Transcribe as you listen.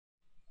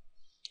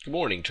Good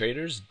morning,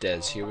 traders.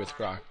 Des here with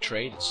Grok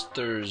Trade. It's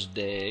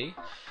Thursday,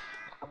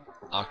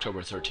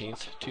 October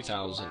 13th,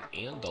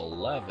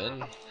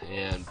 2011,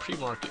 and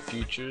pre-market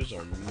futures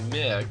are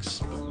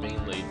mixed, but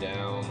mainly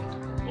down,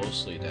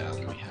 mostly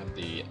down. We have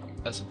the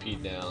S&P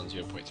down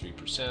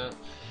 0.3%,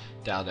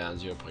 Dow down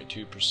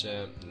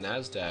 0.2%,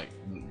 NASDAQ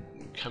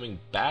coming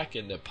back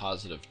into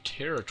positive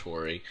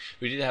territory.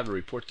 We did have a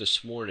report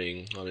this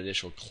morning on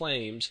initial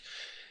claims.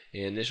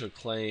 Initial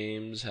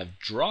claims have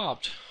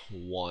dropped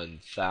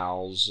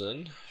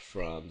 1,000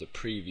 from the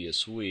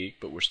previous week,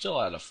 but we're still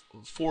at a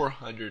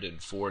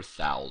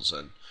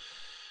 404,000.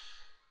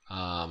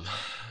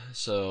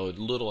 So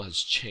little has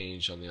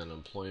changed on the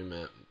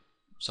unemployment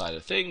side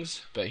of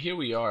things, but here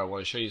we are. I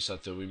want to show you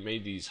something. We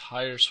made these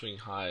higher swing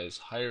highs,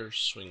 higher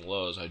swing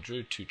lows. I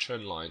drew two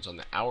trend lines on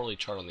the hourly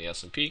chart on the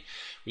S&P.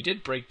 We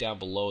did break down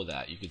below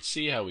that. You can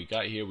see how we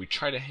got here. We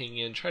tried to hang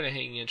in,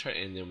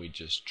 and then we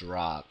just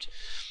dropped.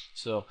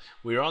 So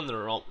we're on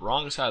the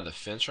wrong side of the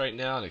fence right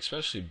now, and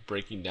especially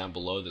breaking down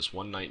below this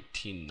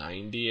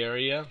 119.90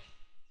 area.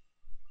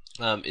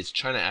 It's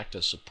trying to act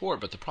as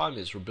support, but the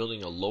problem is we're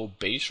building a low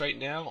base right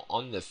now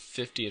on the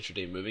 50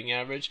 intraday moving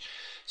average.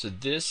 So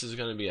this is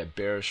going to be a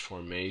bearish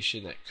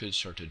formation that could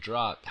start to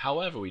drop.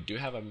 However, we do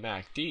have a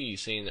MACD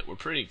saying that we're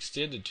pretty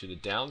extended to the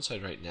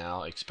downside right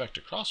now. Expect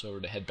a crossover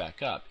to head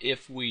back up.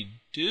 If we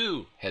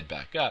do head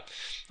back up,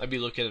 I'd be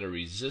looking at a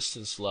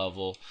resistance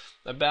level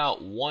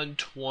about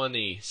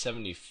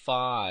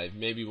 120.75,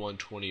 maybe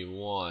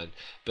 121,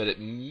 but it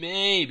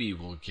maybe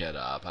will get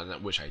up,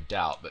 which I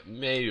doubt, but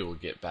maybe we'll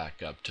get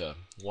back up to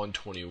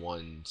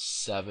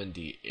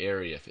 121.70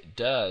 area. If it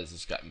does,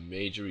 it's got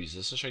major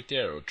resistance right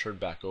there. It will turn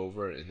back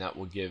over, and that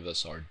will give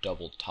us our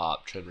double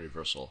top trend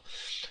reversal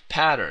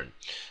pattern.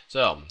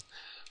 So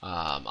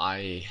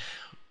I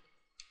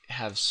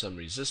have some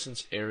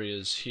resistance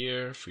areas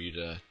here for you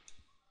to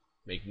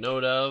make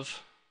note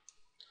of.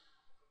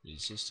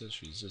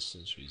 Resistance,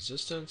 resistance,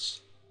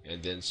 resistance,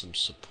 and then some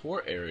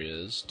support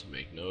areas to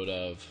make note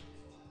of.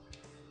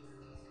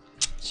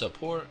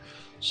 Support,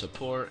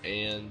 support,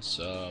 and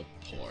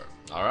support.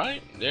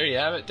 Alright, there you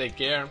have it. Take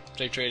care.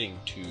 Safe trading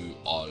to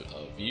all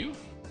of you.